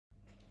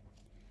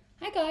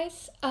Hi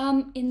guys,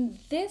 in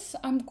this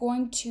I'm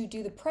going to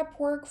do the prep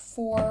work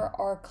for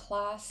our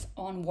class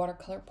on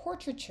watercolor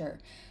portraiture,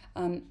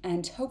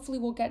 and hopefully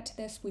we'll get to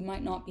this. We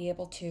might not be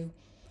able to,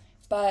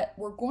 but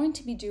we're going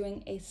to be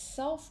doing a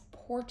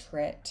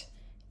self-portrait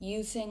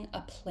using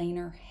a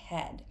planar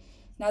head.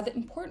 Now the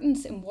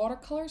importance in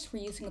watercolors for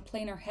using a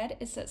planar head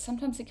is that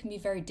sometimes it can be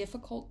very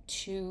difficult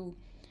to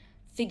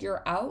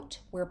figure out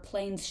where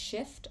planes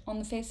shift on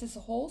the face as a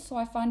whole, so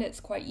I find it's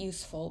quite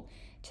useful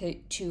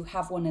to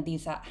have one of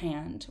these at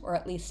hand, or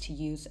at least to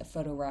use a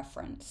photo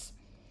reference.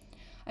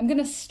 I'm going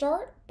to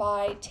start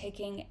by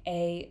taking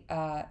a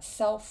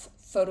self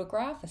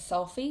photograph, a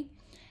selfie,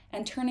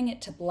 and turning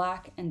it to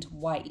black and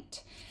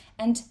white.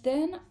 And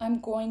then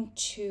I'm going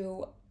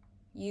to,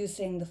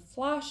 using the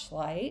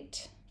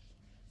flashlight,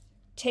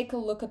 take a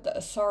look at the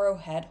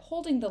Asaro head,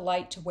 holding the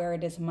light to where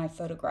it is in my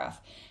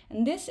photograph.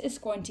 And this is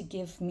going to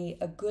give me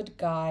a good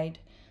guide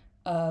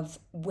of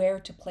where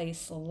to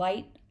place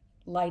the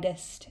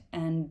lightest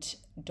and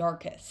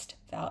darkest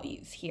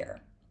values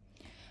here.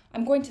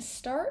 I'm going to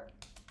start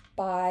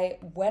by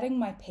wetting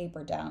my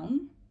paper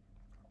down.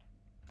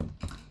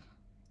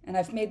 And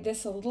I've made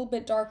this a little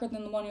bit darker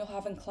than the one you'll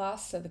have in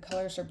class, so the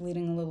colors are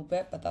bleeding a little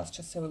bit, but that's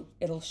just so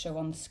it'll show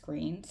on the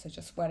screen. So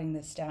just wetting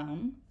this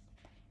down.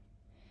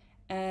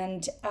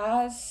 And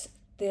as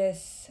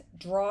this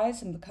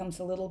dries and becomes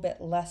a little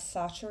bit less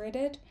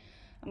saturated,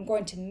 I'm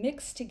going to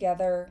mix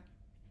together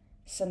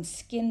some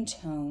skin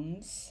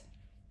tones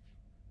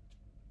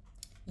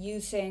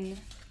using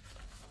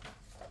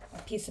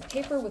a piece of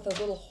paper with a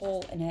little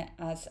hole in it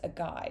as a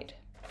guide.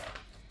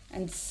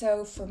 And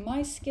so for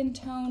my skin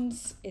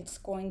tones, it's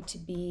going to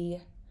be,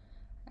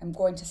 I'm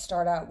going to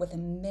start out with a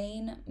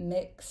main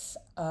mix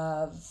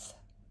of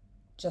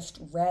just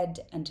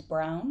red and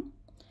brown.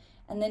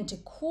 And then to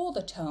cool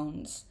the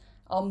tones,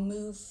 I'll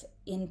move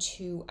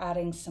into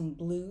adding some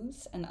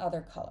blues and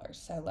other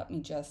colors. So let me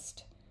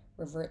just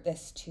revert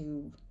this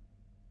to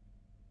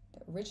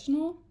the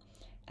original.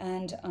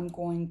 And I'm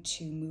going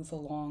to move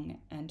along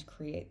and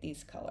create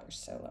these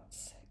colors. So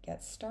let's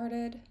get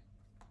started.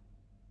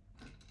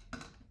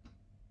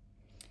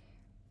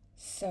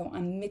 So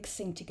I'm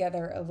mixing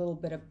together a little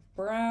bit of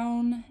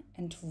brown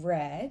and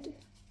red,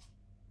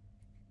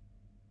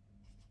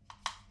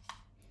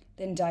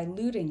 then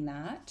diluting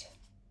that,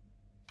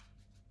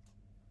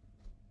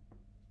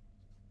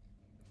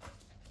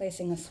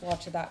 placing a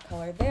swatch of that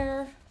color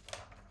there,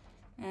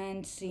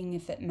 and seeing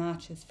if it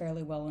matches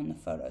fairly well in the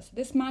photo. So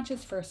this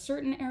matches for a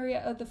certain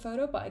area of the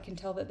photo, but I can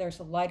tell that there's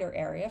a lighter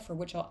area for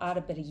which I'll add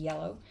a bit of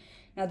yellow.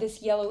 Now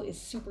this yellow is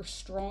super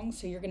strong,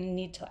 so you're going to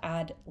need to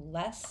add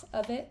less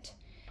of it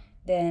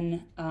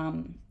than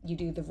you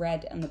do the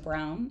red and the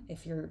brown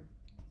if you're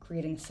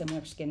creating a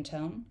similar skin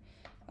tone.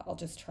 I'll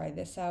just try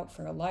this out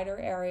for a lighter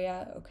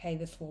area. Okay,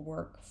 this will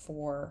work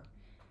for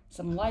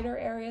some lighter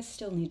areas.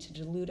 Still need to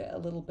dilute it a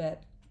little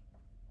bit.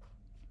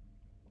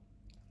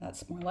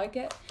 That's more like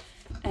it.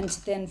 And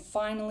then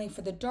finally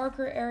for the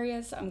darker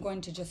areas, I'm going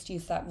to just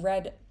use that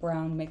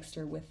red-brown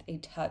mixture with a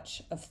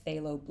touch of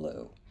phthalo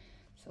blue.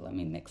 So let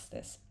me mix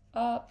this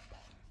up.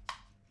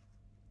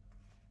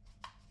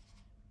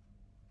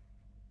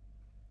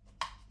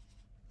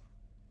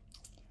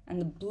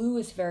 And the blue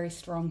is very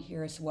strong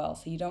here as well,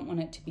 so you don't want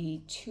it to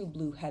be too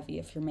blue heavy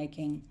if you're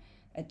making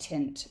a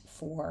tint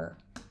for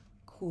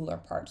cooler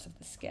parts of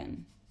the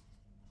skin.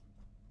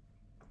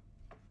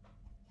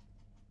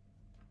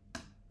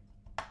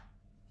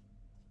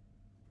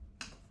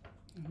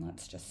 And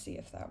let's just see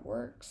if that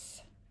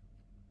works.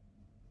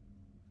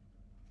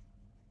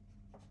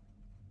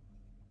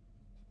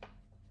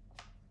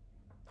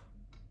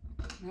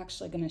 I'm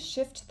actually going to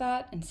shift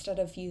that instead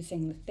of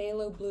using the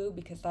phthalo blue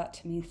because that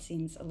to me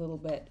seems a little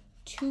bit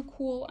too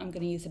cool. I'm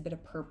going to use a bit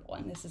of purple,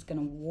 and this is going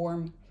to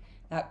warm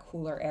that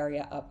cooler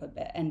area up a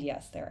bit. And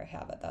yes, there I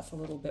have it. That's a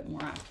little bit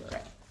more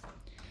accurate.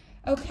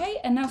 Okay,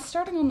 and now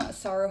starting on the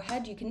Asaro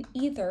head, you can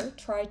either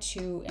try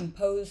to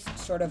impose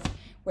sort of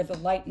where the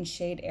light and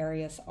shade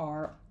areas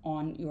are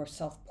on your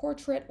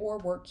self-portrait or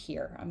work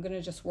here. I'm going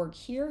to just work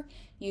here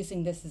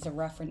using this as a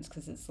reference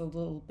because it's a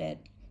little bit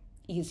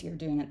easier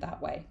doing it that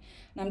way.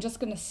 And I'm just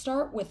going to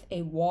start with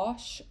a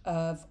wash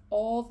of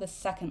all the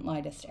second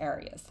lightest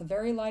areas. The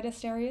very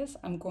lightest areas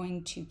I'm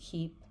going to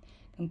keep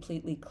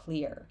completely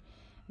clear.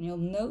 And you'll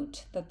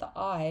note that the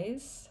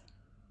eyes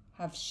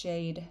have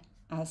shade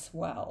as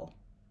well.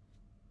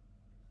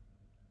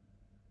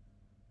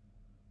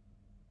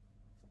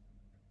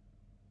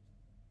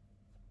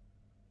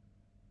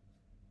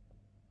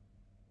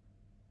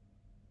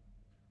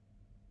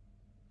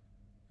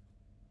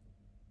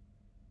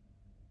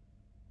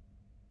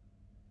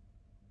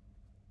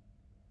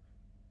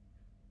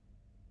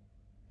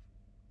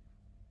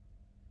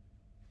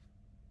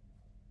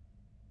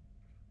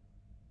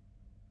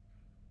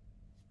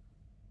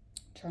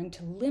 Trying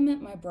to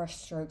limit my brush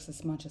strokes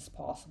as much as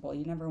possible.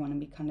 You never want to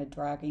be kind of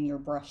dragging your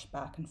brush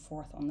back and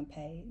forth on the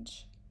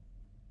page.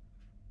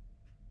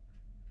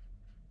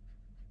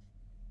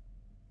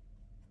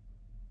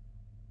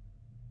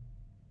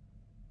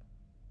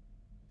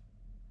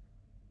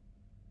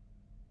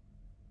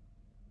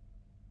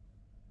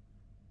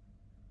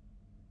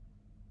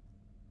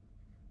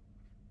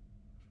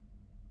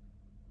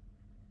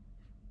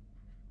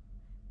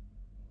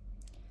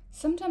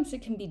 Sometimes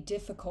it can be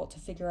difficult to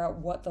figure out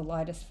what the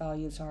lightest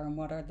values are and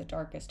what are the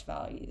darkest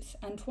values.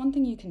 And one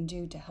thing you can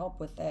do to help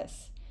with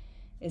this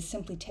is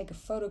simply take a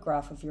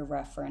photograph of your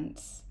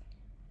reference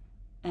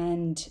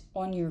and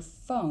on your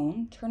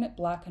phone, turn it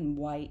black and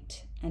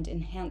white and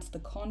enhance the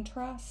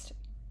contrast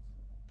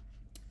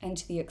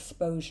and the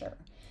exposure.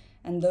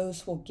 And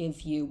those will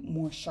give you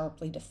more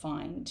sharply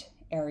defined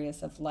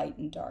areas of light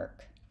and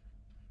dark.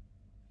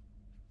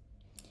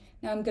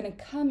 Now I'm going to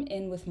come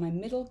in with my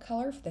middle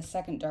color for the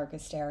second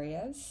darkest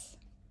areas.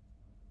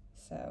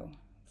 So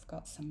I've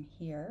got some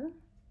here.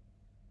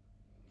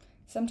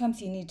 Sometimes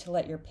you need to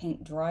let your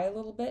paint dry a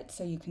little bit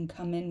so you can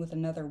come in with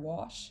another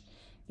wash,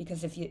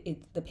 because if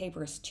the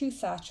paper is too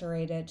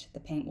saturated, the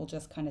paint will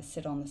just kind of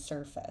sit on the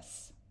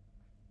surface.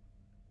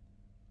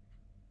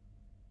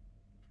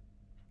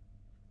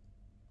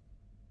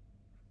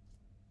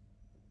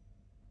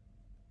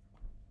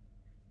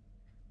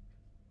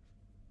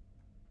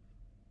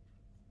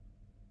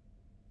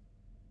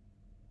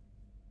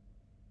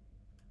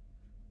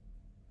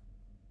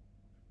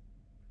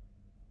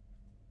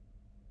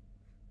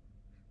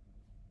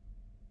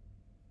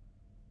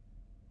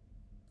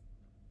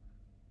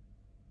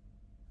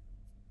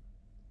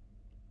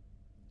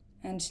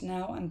 And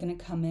now I'm going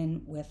to come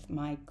in with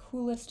my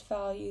coolest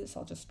values.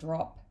 I'll just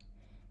drop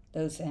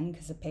those in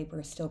because the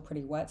paper is still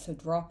pretty wet. So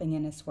dropping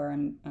in is where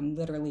I'm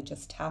literally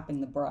just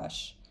tapping the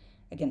brush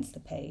against the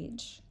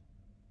page.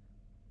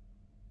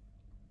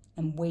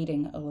 I'm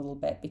waiting a little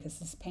bit because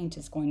this paint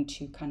is going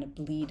to kind of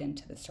bleed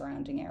into the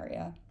surrounding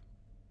area.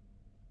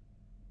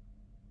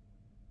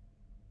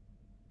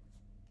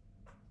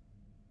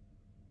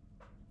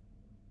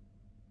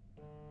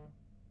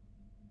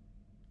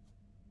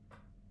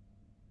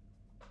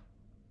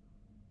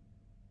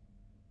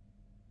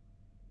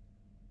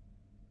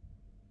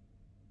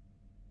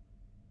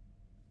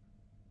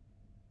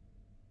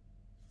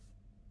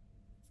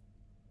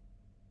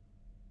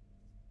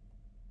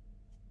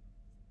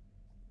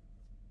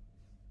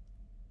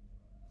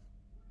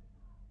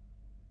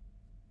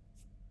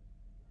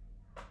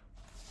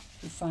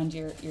 If you find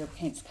your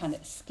paint's kind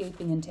of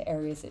escaping into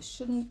areas it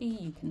shouldn't be,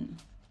 you can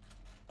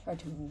try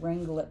to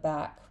wrangle it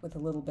back with a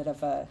little bit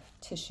of a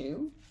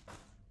tissue.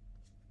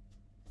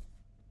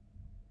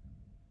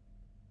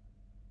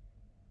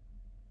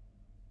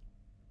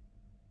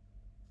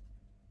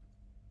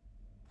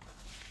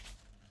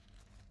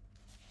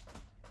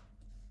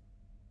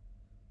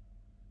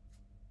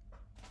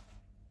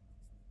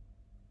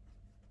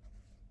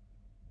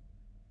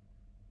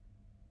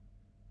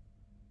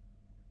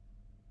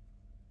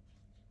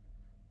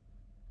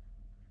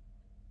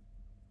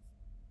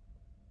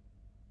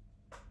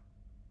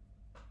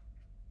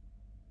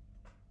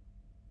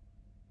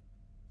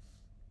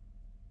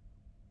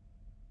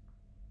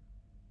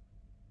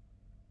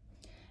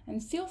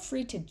 And feel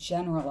free to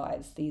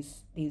generalize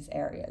these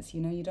areas.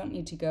 You know, you don't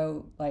need to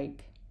go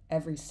like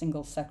every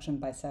single section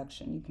by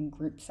section. You can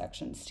group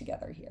sections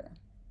together here.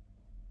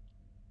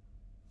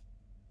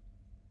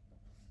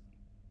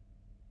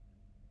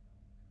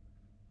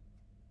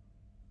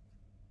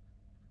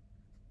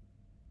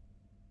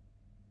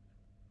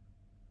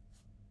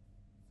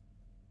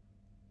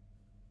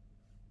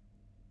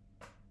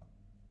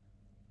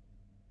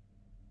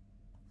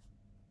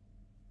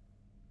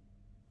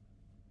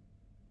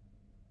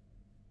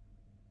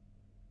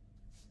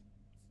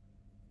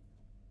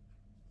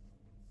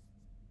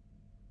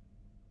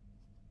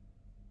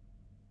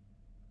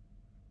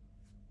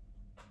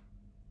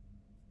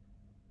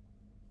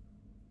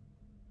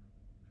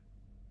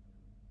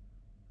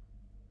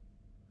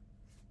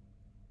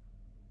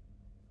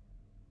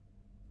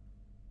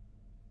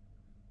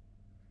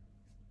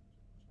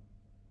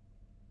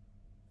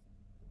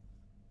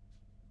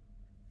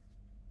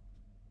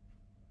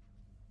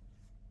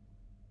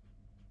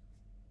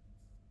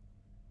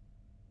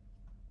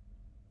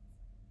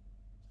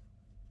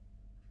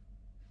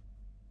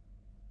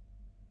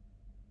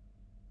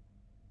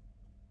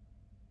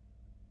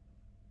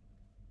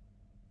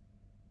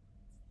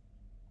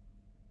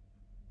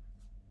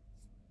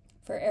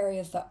 For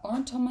areas that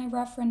aren't on my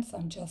reference,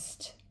 I'm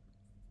just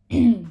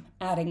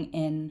adding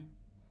in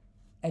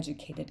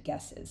educated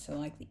guesses. So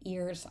like the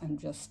ears, I'm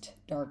just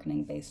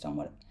darkening based on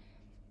what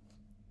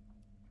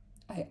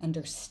I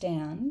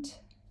understand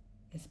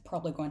is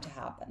probably going to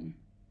happen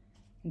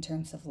in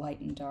terms of light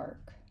and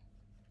dark.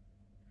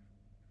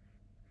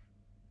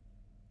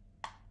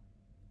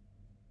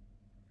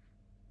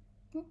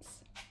 Oops,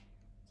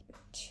 it's a bit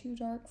too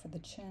dark for the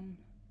chin.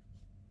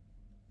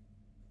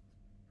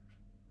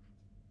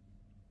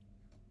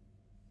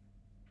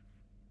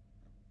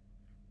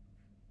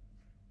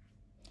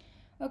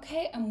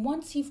 Okay, and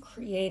once you've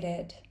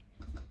created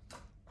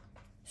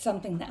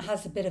something that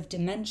has a bit of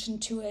dimension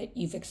to it,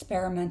 you've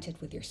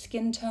experimented with your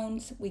skin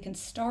tones, we can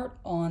start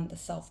on the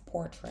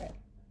self-portrait.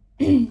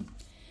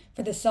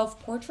 For the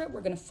self-portrait,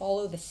 we're going to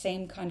follow the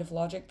same kind of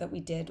logic that we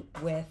did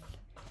with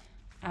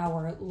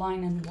our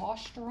line and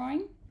wash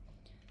drawing.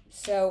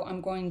 So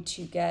I'm going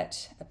to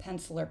get a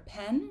pencil or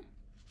pen.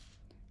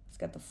 Let's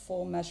get the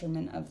full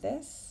measurement of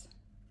this.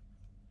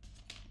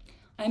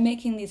 I'm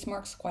making these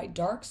marks quite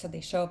dark so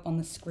they show up on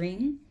the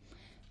screen,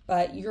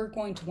 but you're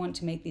going to want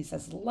to make these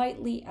as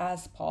lightly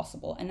as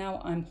possible. And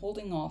now I'm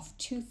holding off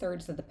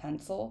 2/3 of the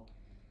pencil,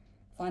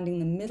 finding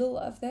the middle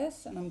of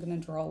this, and I'm going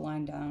to draw a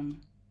line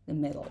down the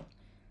middle.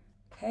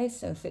 Okay,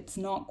 so if it's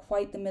not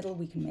quite the middle,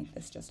 we can make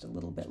this just a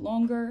little bit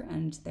longer,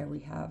 and there we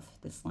have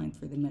this line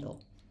through the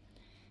middle.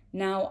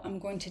 Now I'm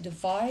going to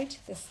divide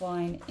this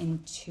line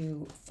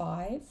into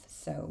 5,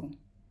 so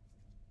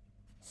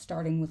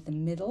starting with the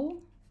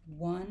middle,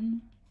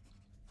 1,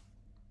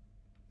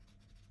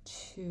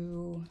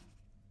 2,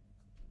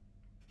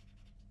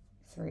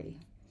 3.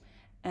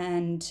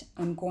 And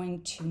I'm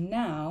going to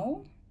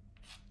now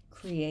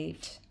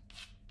create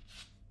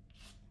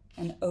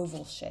an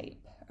oval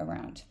shape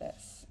around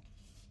this.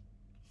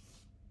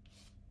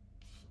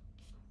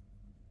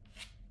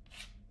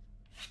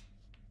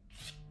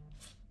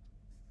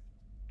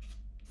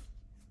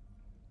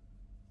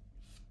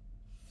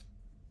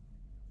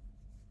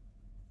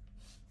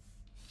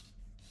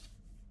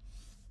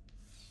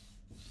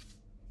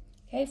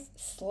 Okay,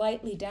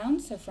 slightly down,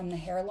 so from the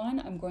hairline,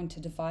 I'm going to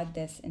divide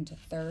this into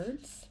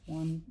thirds,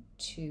 1,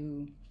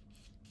 2,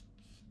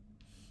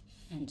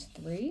 and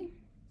 3.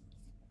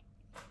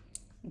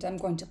 And I'm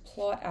going to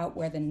plot out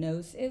where the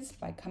nose is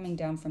by coming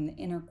down from the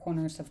inner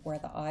corners of where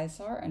the eyes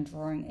are and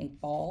drawing a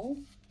ball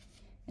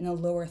in the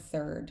lower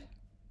third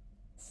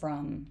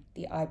from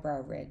the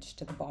eyebrow ridge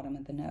to the bottom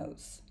of the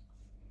nose.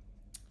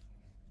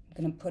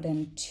 I'm going to put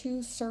in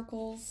 2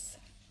 circles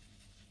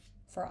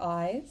for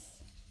eyes.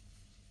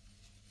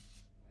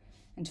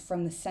 And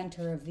from the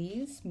center of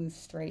these, move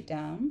straight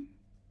down.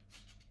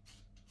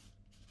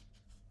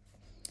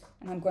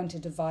 And I'm going to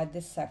divide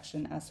this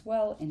section as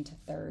well into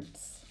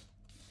thirds,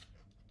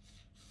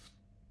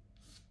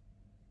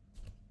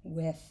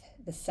 with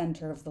the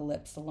center of the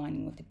lips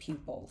aligning with the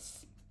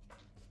pupils.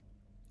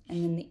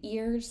 And then the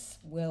ears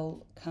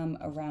will come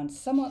around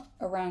somewhat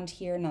around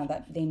here. Now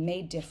that they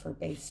may differ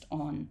based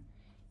on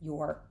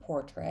your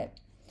portrait.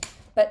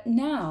 But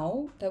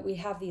now that we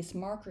have these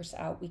markers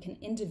out, we can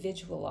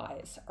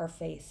individualize our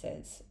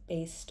faces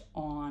based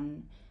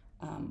on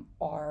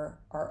our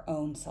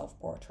own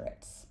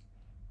self-portraits.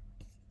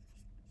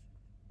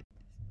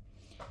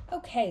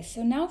 Okay,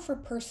 so now for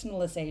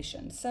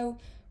personalization. So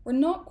we're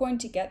not going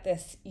to get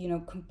this,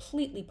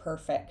 completely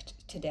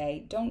perfect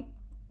today. Don't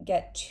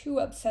get too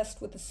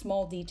obsessed with the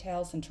small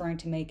details and trying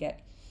to make it,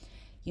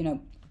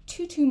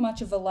 too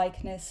much of a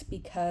likeness,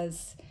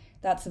 because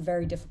that's a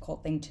very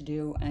difficult thing to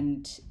do,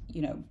 and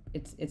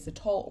it's a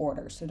tall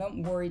order, so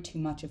don't worry too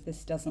much if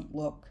this doesn't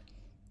look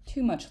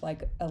too much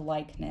like a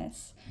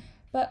likeness.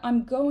 But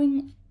I'm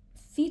going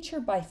feature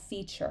by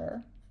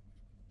feature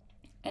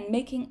and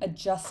making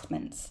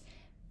adjustments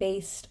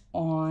based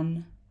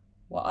on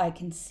what I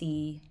can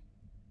see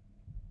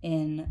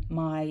in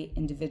my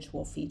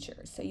individual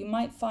features. So you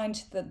might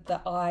find that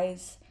the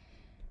eyes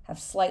have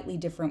slightly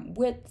different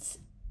widths.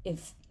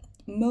 If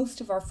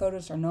most of our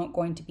photos are not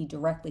going to be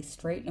directly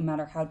straight, no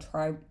matter how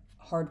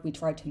hard we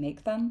try to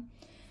make them.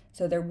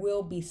 So there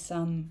will be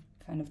some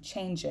kind of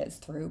changes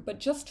through, but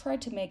just try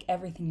to make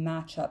everything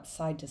match up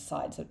side to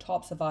side. So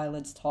tops of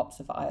eyelids, tops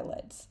of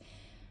eyelids.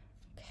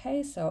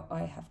 Okay, so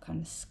I have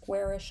kind of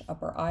squarish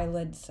upper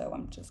eyelids, so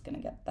I'm just going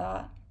to get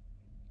that.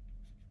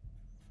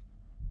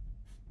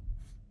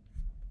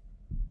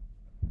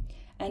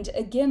 And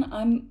again,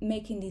 I'm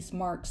making these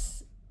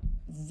marks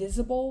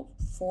visible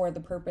for the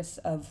purpose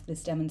of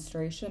this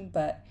demonstration,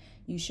 but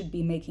you should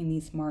be making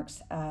these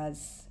marks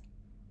as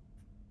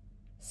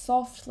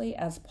softly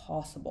as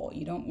possible.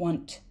 You don't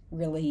want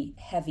really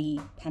heavy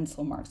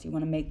pencil marks. You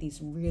want to make these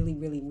really,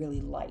 really,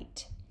 really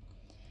light.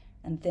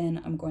 And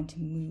then I'm going to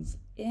move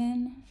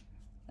in.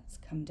 Let's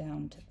come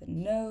down to the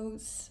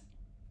nose.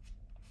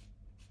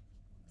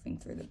 Moving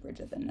through the bridge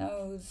of the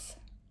nose.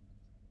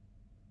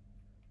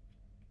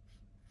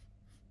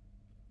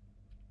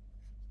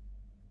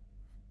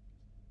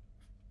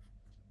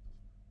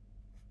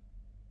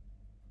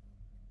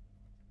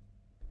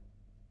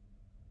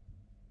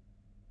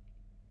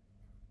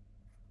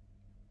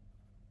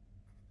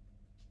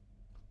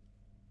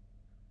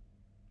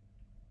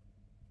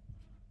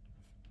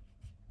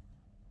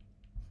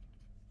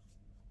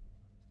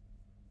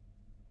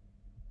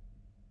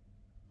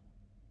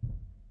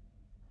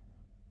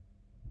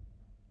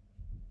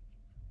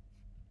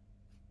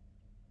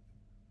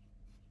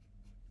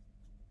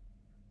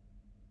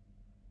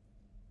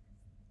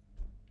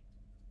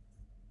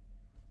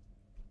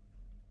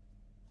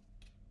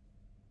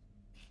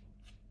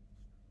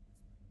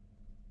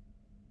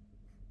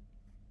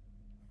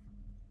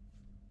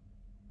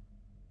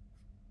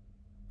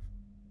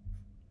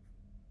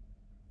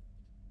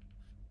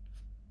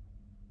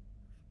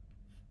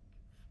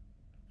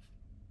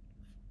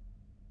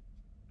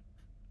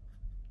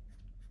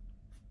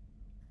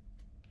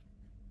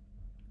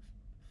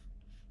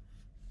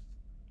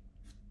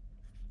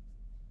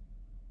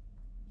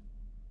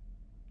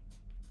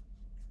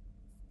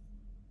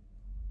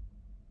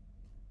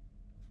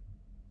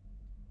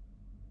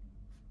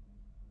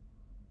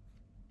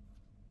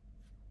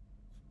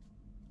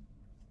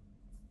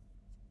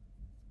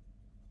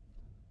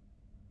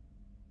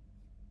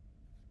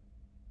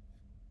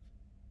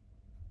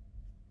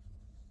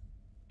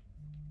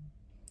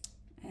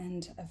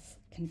 And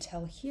I can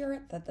tell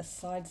here that the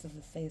sides of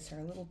the face are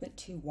a little bit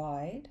too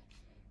wide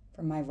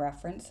for my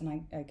reference,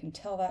 and I can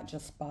tell that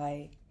just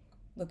by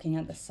looking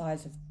at the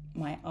size of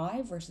my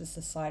eye versus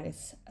the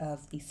size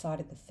of the side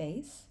of the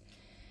face.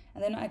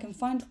 And then I can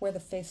find where the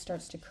face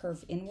starts to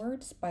curve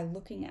inwards by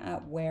looking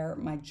at where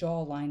my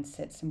jawline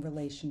sits in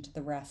relation to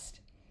the rest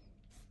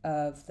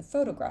of the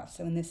photograph.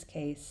 So in this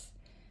case,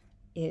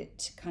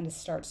 it kind of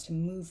starts to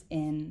move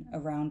in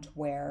around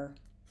where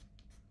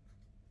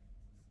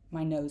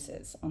my nose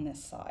is on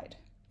this side.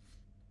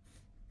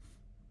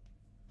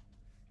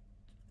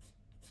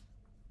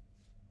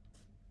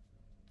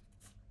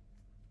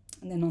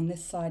 And then on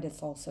this side,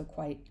 it's also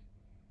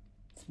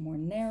it's more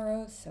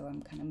narrow, so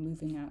I'm kind of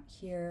moving out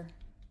here.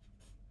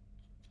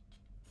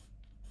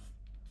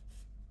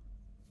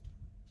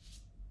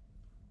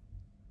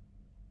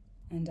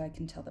 And I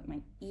can tell that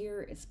my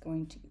ear is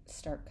going to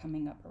start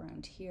coming up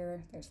around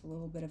here. There's a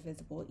little bit of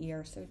visible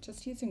ear, so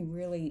just using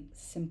really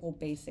simple,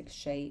 basic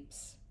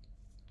shapes.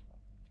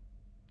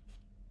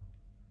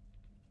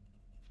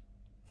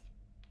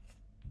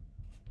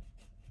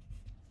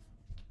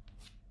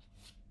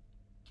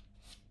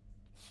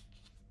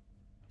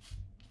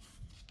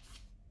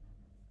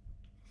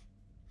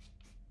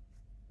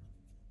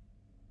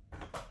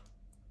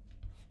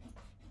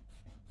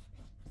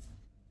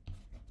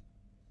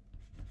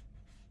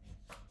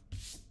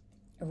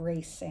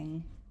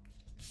 Erasing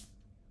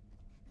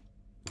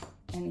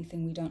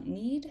anything we don't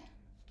need.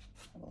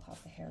 We'll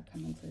have the hair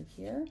coming through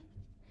here.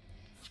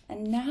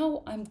 And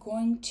now I'm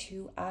going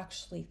to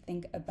actually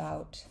think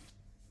about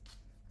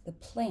the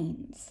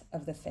planes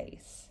of the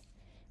face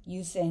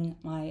using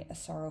my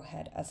Asaro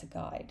head as a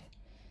guide.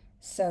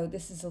 So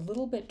this is a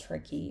little bit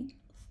tricky,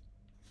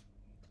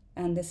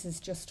 and this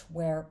is just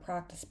where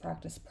practice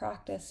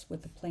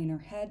with the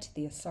planar head.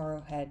 The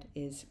Asaro head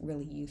is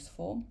really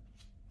useful.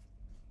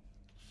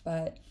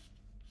 But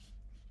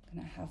I'm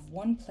gonna have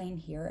one plane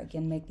here.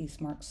 Again, make these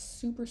marks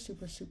super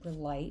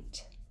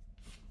light.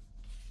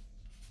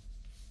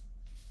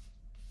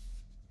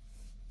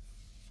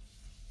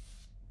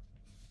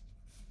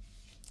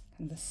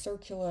 Kind of a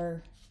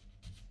circular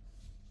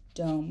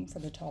dome for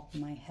the top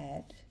of my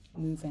head,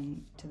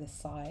 moving to the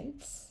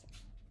sides.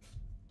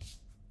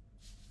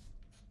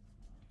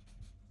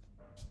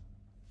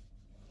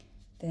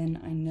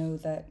 Then I know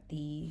that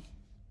the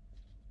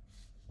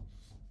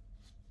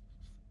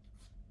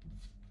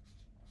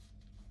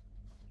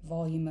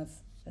volume of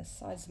the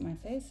sides of my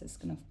face is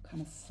going to kind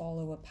of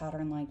follow a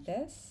pattern like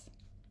this.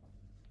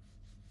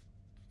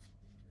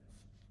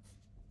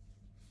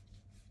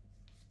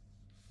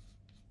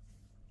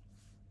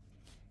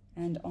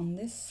 And on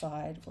this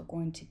side, we're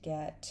going to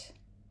get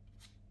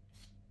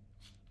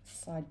the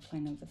side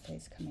plane of the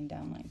face coming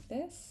down like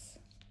this.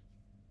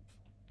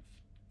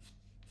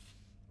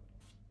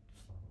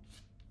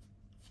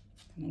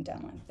 Coming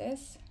down like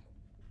this.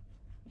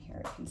 Here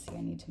you can see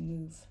I need to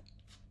move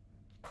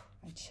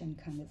my chin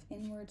kind of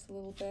inwards a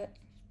little bit.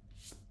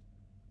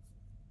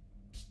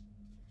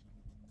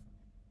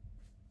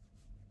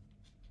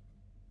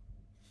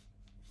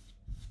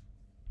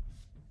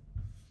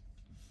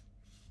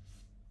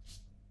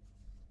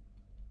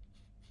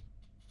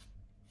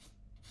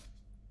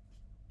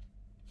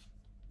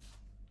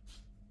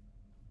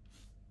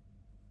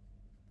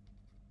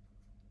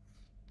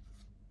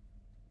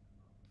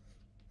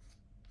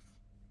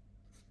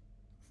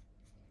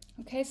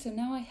 Okay, so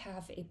now I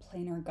have a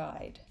planar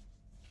guide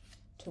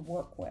to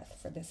work with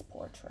for this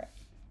portrait.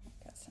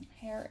 Got some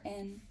hair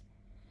in,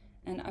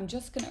 and I'm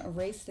just going to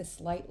erase this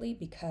lightly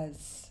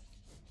because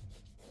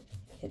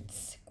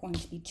it's going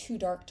to be too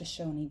dark to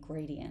show any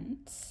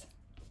gradients.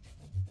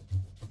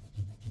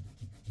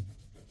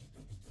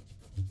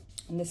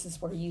 And this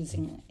is where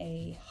using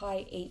a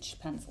high H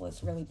pencil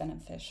is really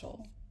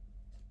beneficial.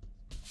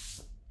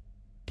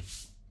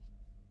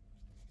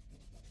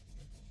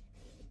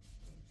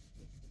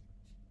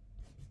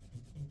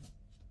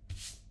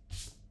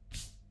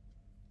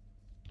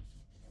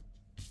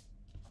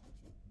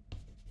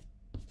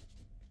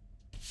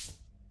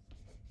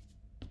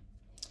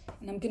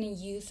 And I'm going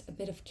to use a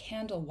bit of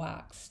candle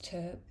wax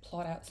to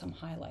plot out some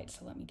highlights,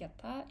 so let me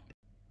get that.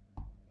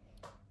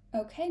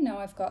 Okay, now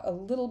I've got a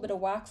little bit of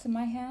wax in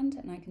my hand,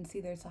 and I can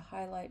see there's a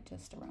highlight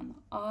just around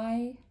the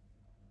eye,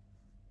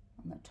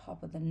 on the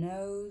top of the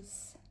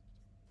nose,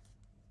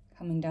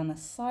 coming down the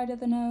side of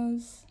the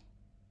nose,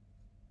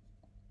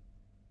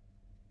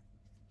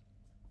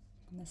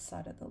 on the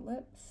side of the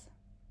lips,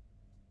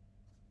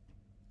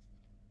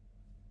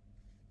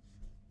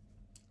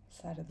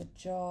 side of the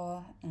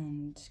jaw,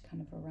 and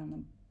kind of around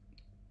the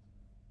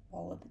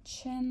ball of the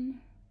chin,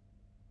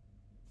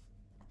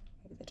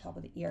 maybe the top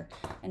of the ear.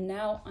 And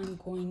now I'm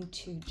going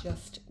to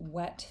just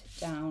wet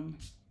down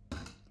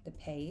the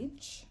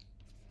page.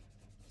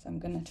 So I'm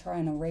going to try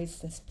and erase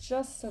this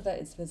just so that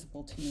it's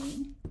visible to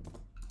me.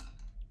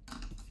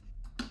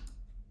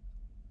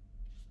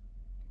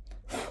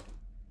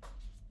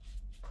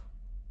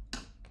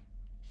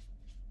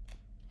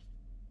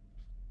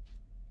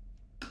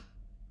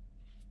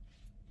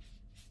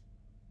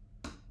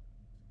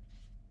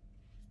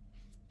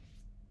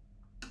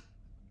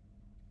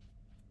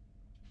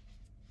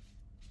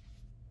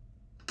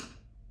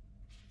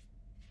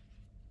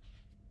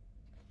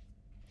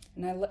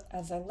 And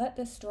as I let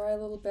this dry a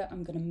little bit,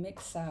 I'm going to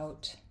mix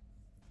out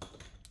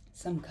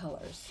some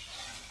colors.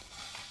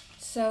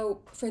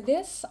 So for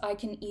this, I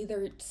can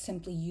either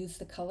simply use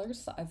the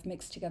colors that I've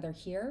mixed together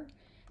here,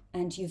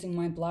 and using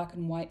my black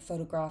and white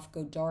photograph,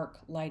 go dark,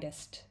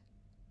 lightest,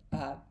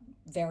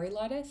 very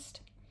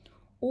lightest,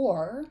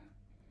 or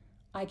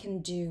I can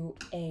do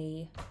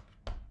a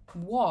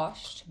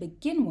wash to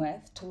begin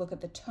with to look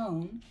at the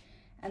tone,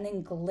 and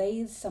then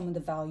glaze some of the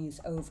values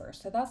over.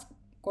 So that's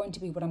going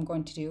to be what I'm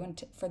going to do.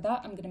 And for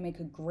that, I'm going to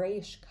make a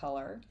grayish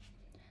color,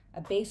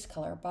 a base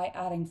color, by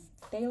adding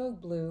phthalo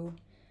blue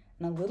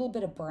and a little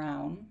bit of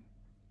brown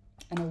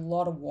and a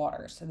lot of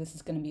water. So this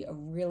is going to be a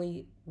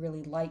really,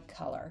 really light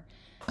color.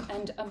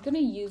 And I'm going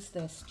to use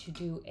this to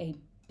do a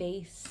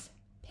base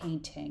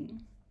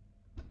painting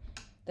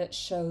that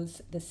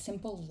shows the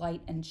simple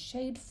light and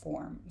shade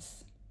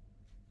forms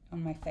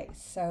on my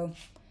face. So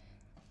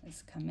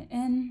let's come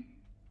in.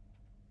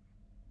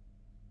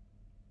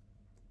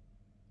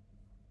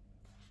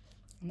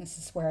 And this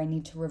is where I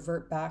need to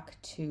revert back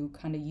to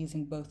kind of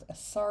using both a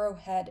sorrow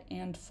head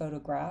and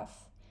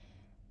photograph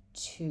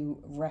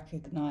to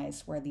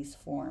recognize where these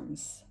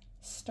forms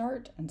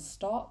start and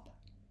stop.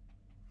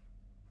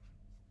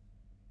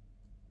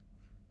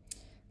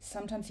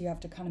 Sometimes you have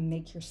to kind of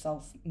make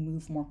yourself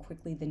move more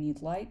quickly than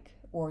you'd like,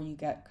 or you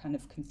get kind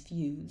of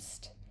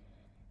confused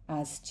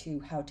as to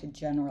how to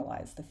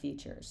generalize the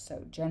features.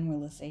 So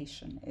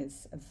generalization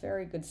is a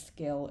very good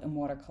skill in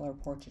watercolor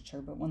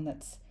portraiture, but one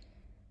that's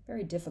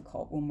very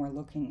difficult when we're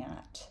looking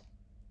at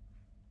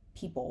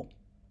people.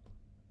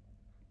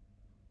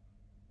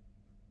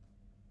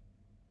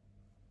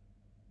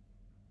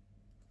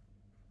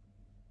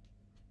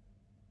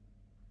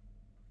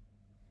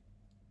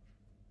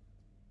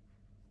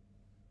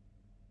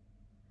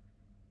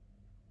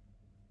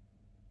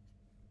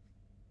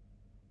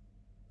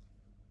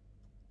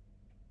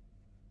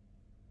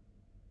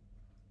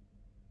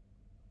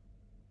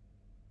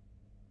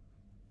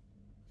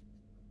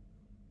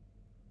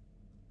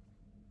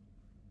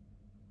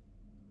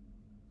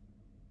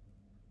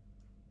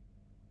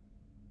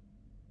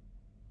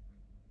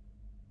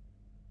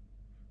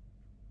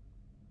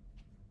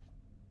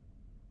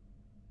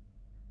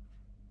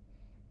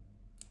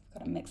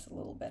 Got to mix a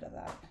little bit of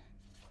that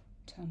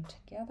tone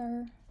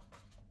together.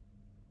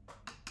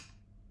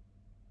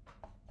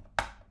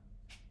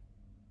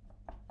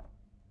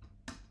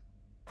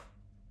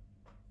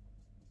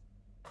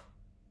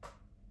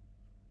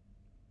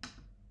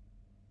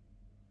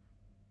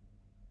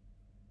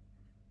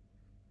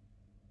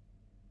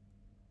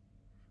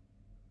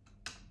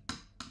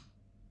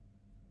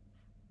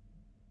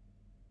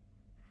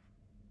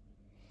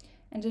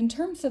 And in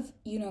terms of,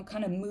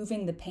 kind of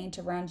moving the paint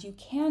around, you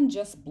can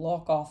just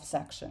block off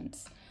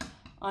sections.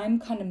 I'm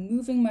kind of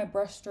moving my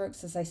brush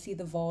strokes as I see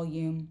the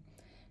volume,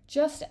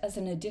 just as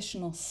an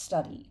additional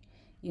study,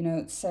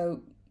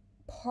 so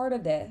part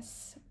of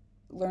this,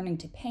 learning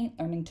to paint,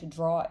 learning to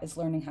draw, is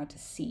learning how to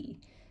see.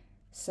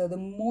 So the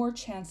more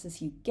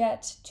chances you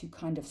get to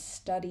kind of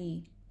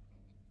study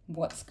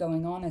what's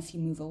going on as you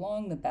move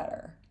along, the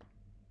better.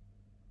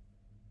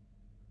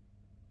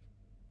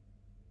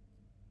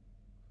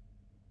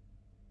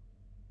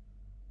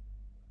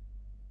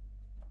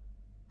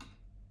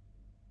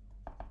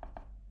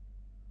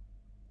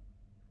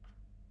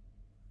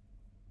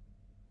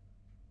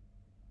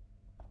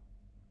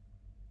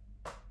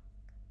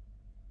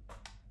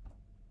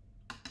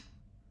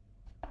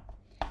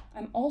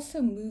 I'm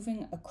also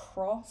moving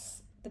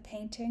across the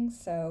painting,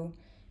 so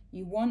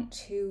you want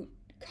to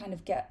kind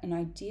of get an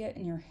idea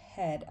in your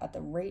head at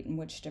the rate in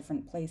which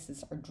different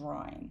places are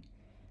drying.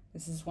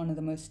 This is one of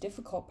the most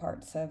difficult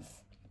parts of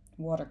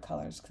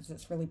watercolors because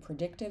it's really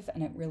predictive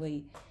and it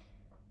really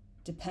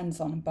depends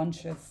on a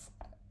bunch of,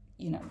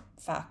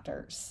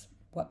 factors.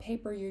 What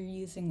paper you're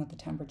using, what the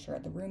temperature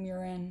of the room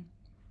you're in.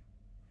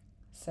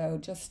 So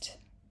just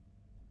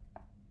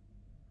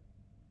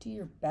do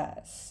your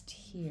best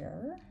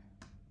here.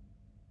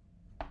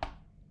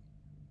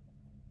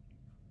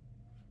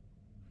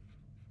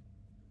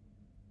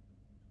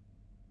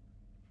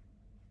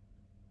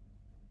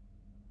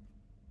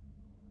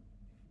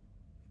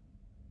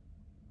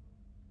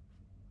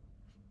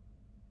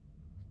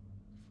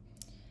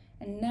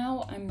 And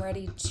now I'm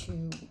ready to,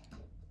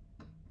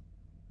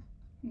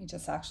 let me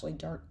just actually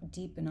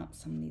deepen up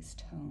some of these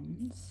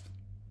tones.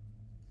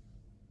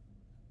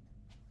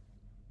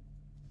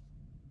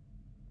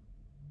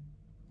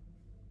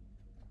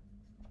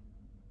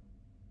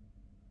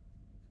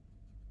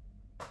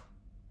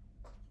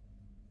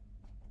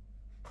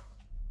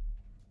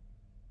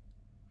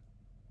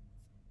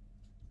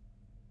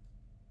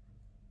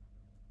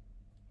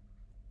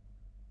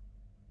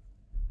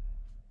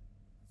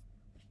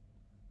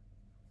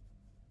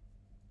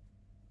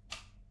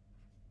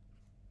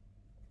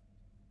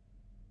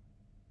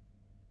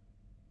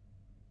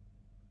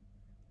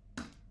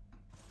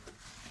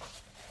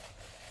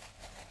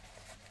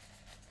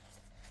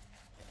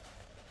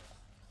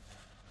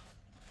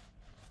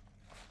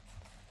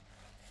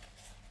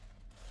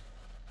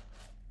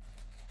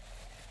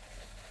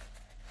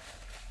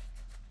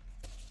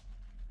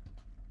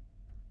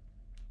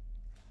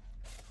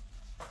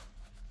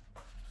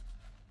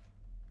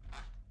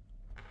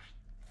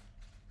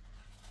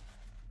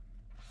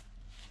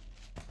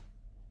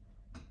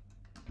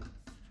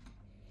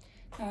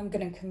 I'm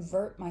going to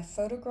convert my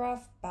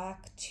photograph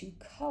back to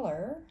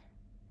color,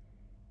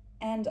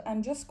 and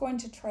I'm just going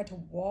to try to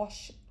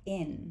wash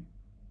in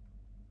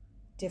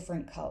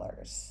different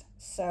colors.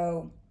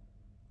 So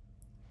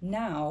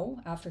now,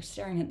 after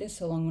staring at this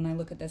so long, when I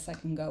look at this, I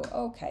can go,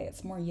 okay,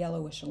 it's more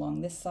yellowish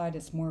along this side,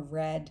 it's more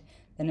red,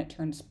 then it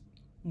turns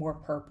more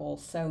purple.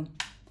 So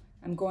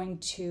I'm going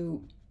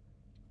to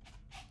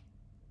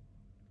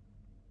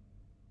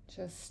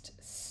just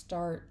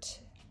start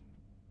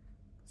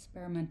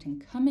experimenting,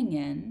 coming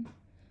in,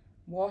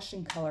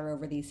 washing color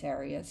over these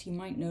areas. You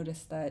might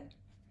notice that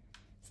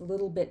it's a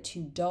little bit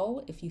too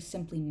dull if you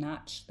simply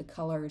match the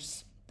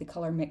colors, the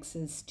color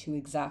mixes to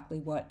exactly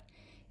what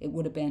it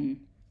would have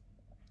been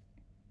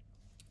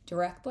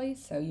directly.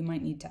 So you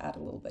might need to add a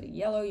little bit of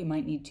yellow, you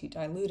might need to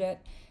dilute it,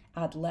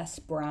 add less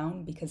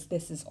brown, because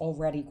this is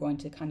already going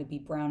to kind of be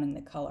browning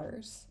the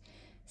colors.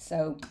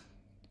 So,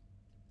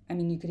 I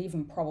mean, you could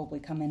even probably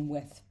come in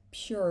with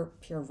pure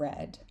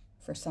red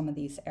for some of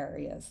these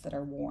areas that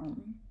are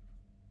warm.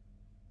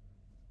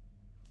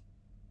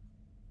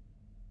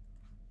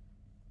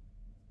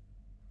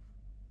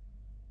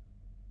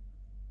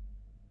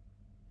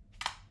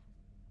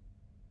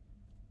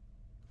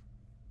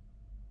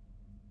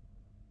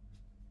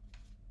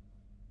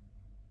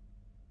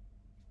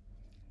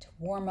 To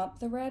warm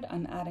up the red,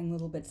 I'm adding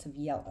little bits of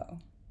yellow.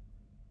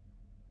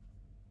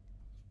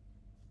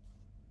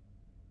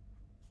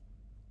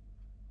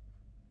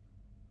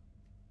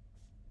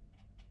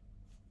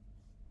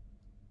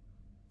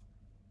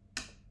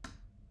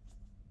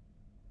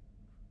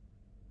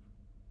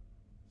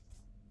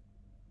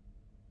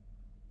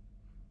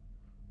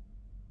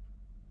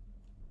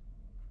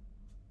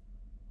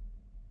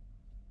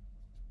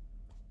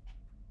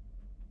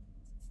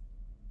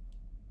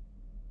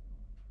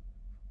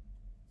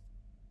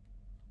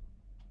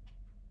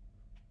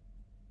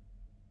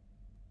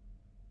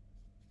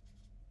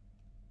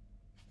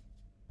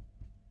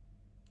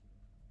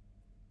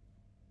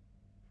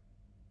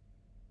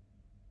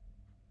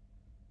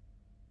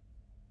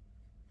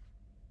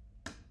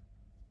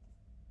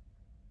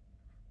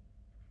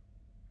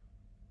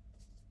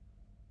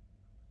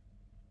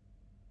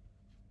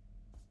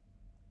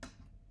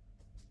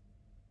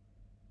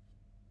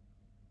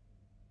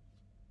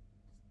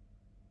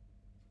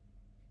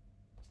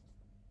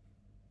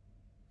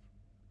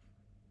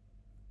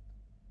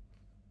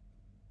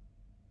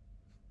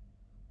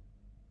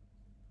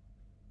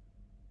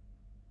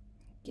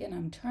 Again,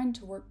 I'm trying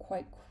to work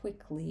quite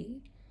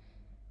quickly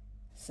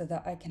so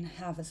that I can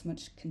have as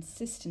much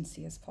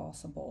consistency as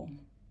possible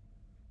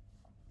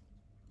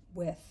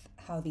with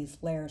how these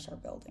layers are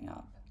building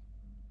up.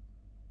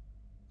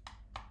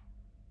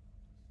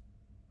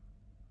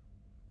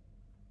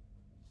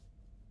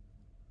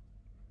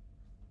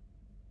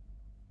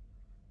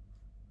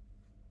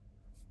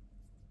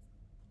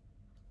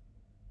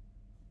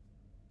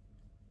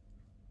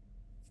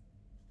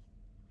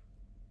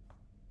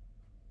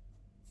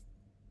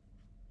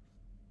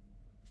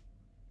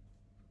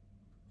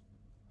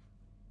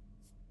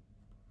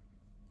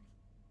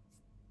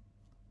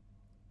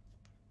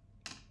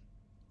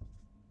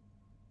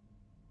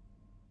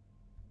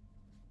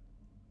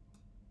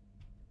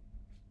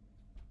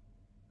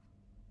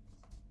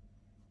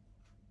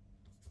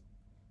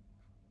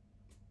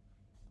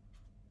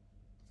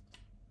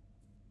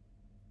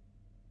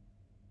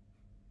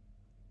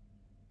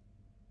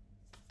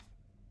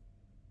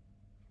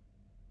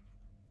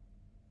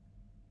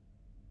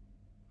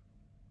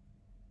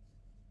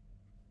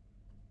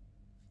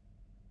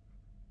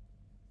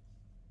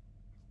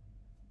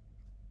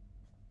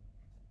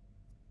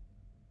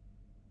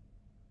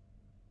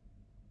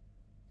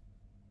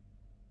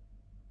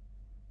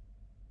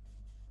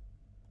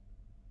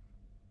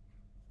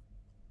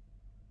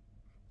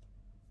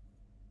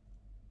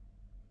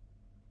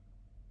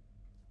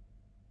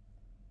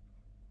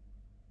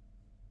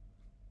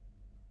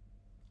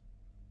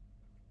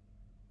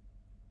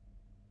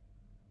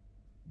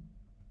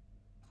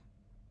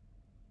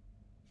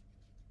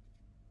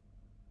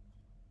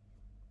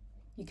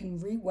 You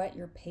can re-wet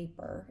your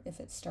paper if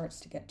it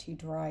starts to get too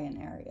dry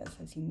in areas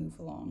as you move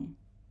along.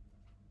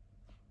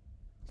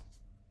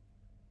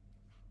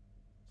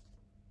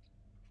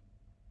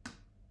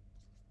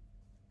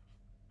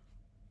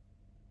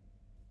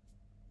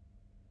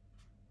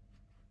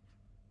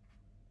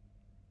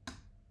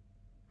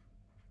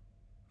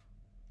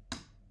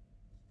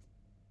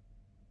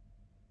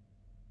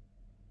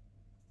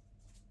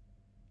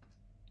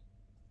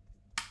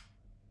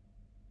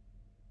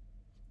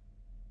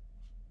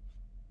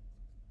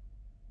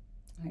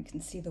 I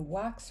can see the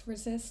wax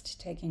resist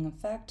taking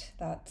effect.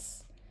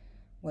 That's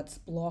what's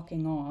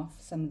blocking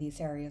off some of these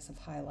areas of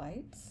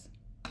highlights.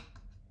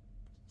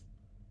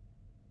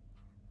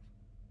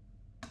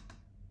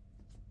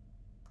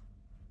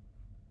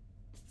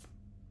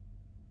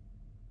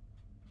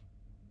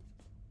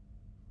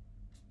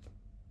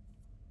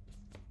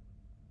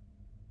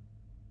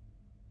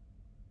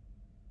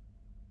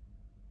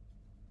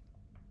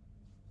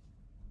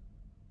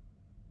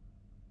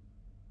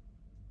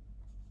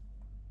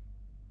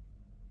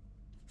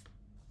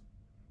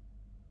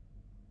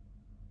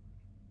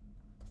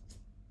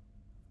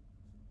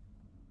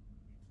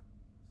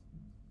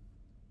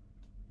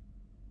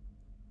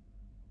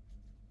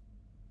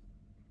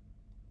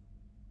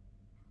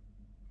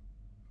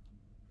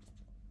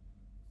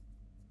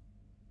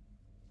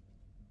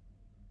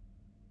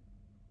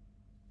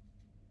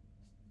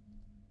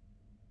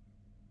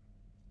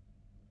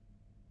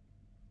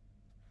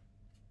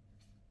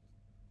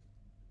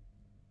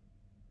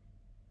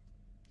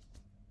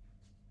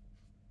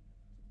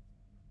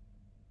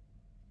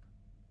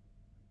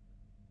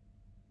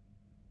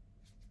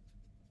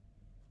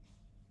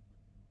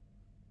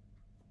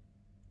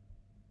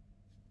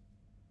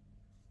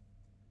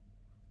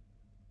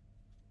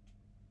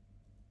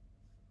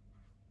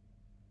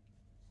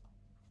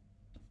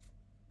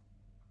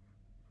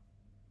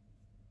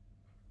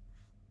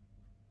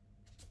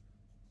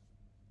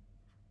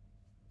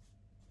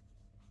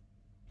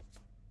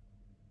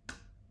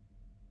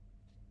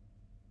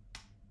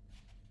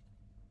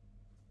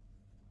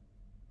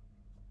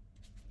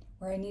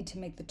 Where I need to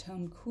make the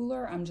tone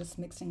cooler, I'm just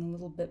mixing a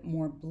little bit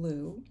more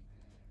blue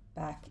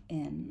back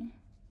in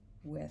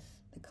with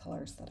the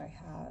colors that I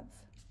have.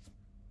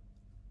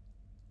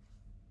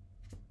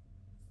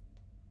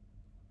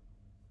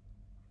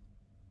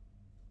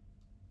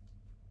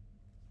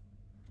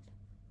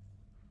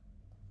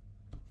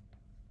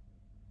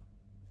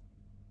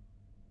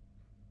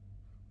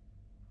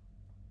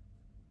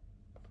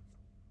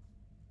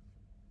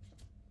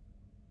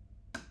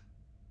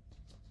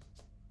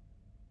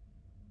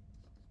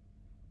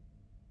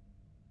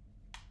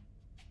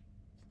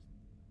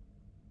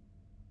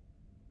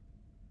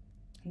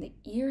 And the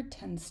ear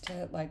tends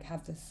to like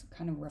have this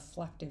kind of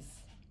reflective,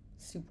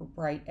 super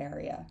bright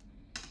area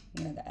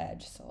near the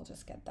edge. So I'll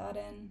just get that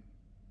in.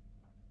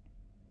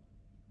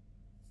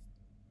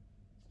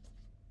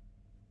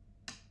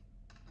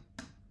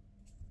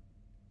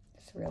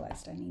 Just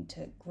realized I need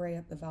to gray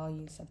up the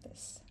values of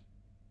this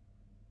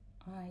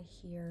eye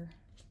here.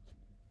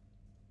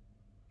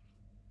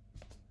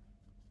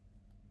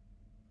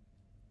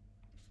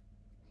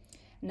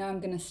 Now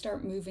I'm going to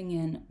start moving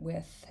in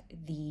with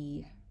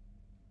the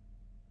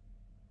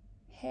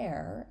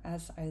hair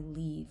as I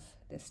leave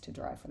this to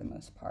dry for the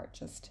most part.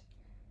 Just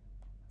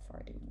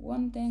before I do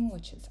one thing,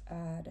 which is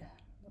add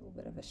a little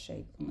bit of a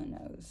shape on the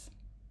nose.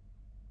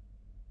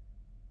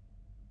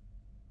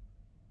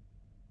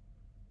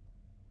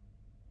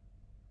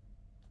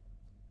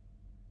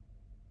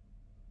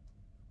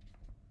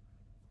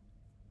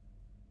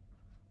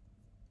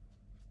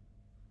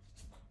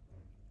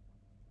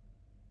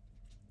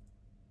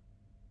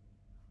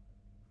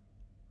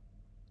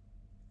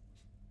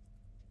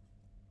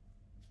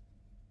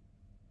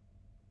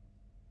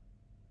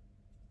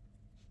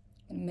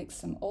 And mix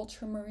some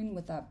ultramarine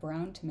with that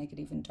brown to make it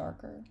even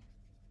darker.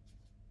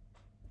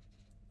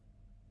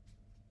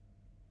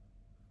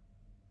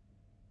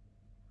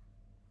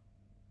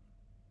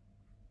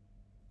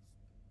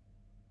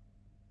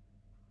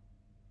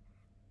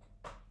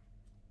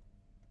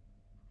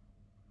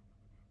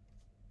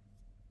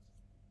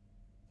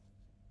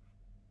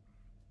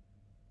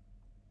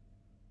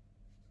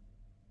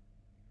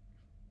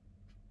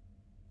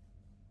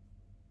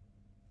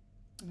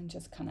 And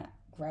just kind of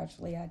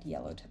gradually add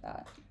yellow to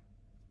that.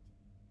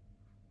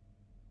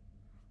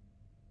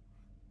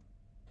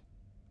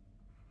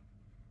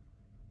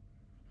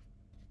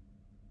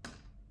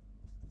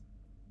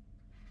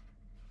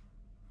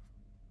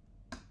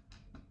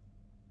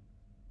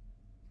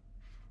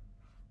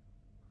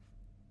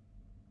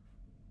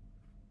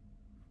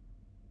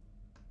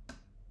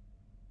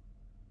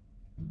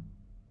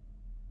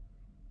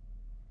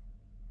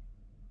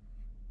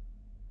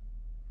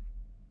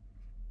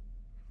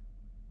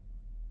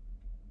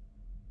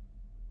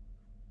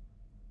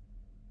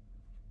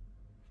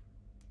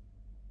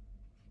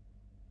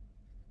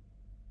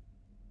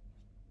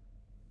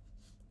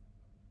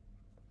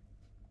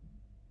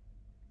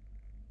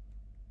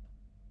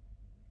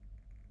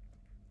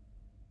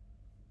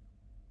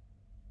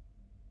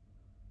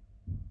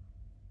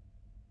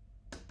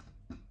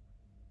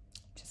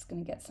 Just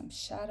going to get some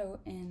shadow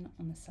in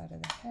on the side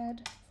of the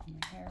head from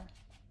my hair.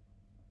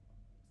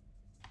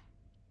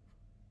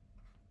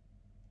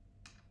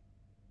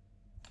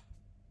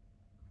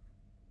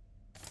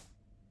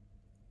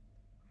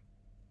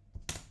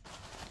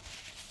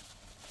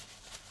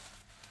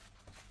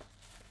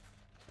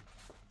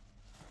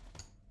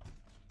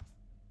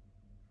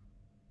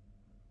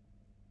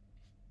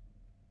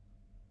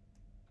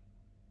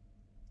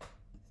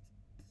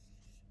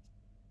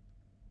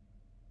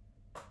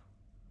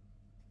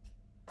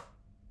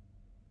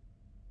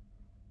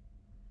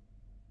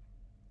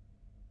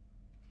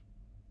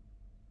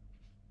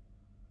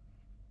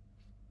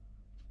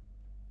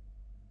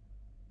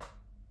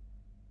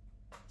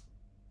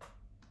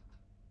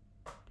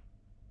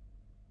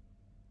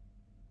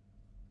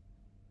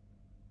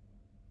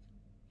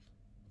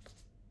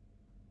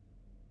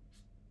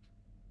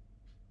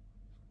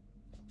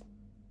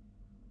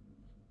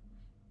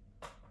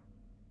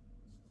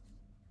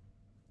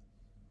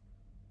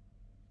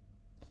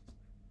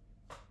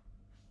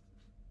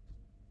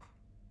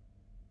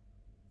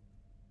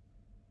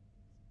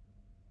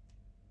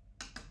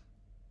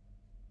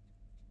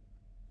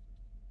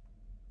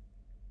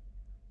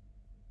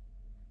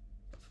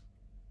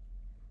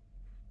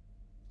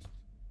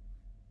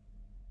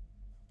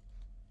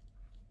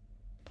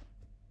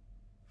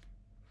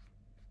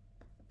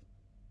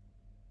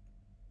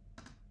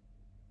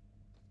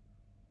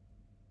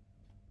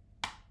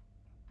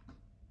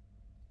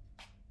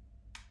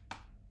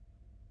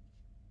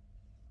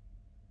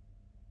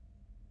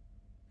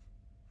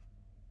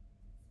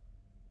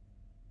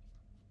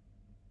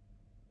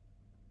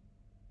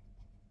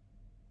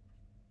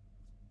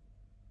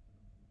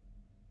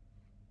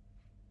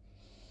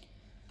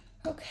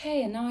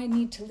 Okay, and now I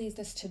need to leave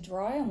this to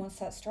dry, and once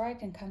that's dry, I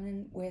can come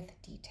in with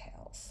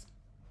details.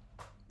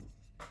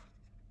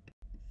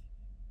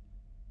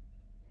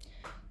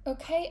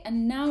 Okay,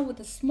 and now with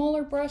a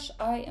smaller brush,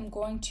 I am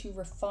going to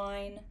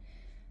refine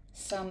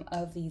some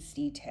of these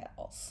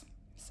details.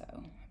 So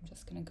I'm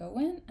just gonna go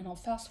in, and I'll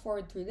fast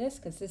forward through this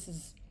because this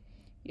is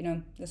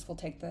this will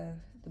take the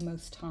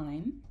most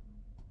time.